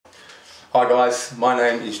Hi guys, my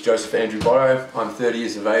name is Joseph Andrew Borrow. I'm 30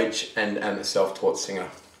 years of age and am a self-taught singer.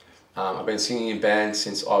 I've been singing in bands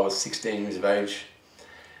since I was 16 years of age,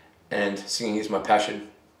 and singing is my passion,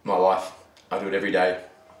 my life. I do it every day.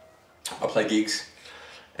 I play gigs,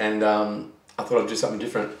 and I thought I'd do something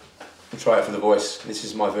different and try it for the voice. This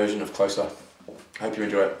is my version of Closer. I hope you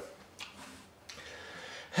enjoy it.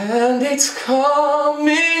 And it's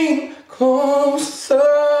coming closer.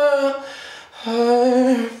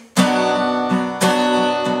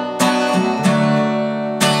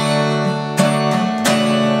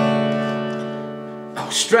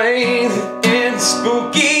 Strange and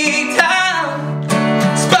spooky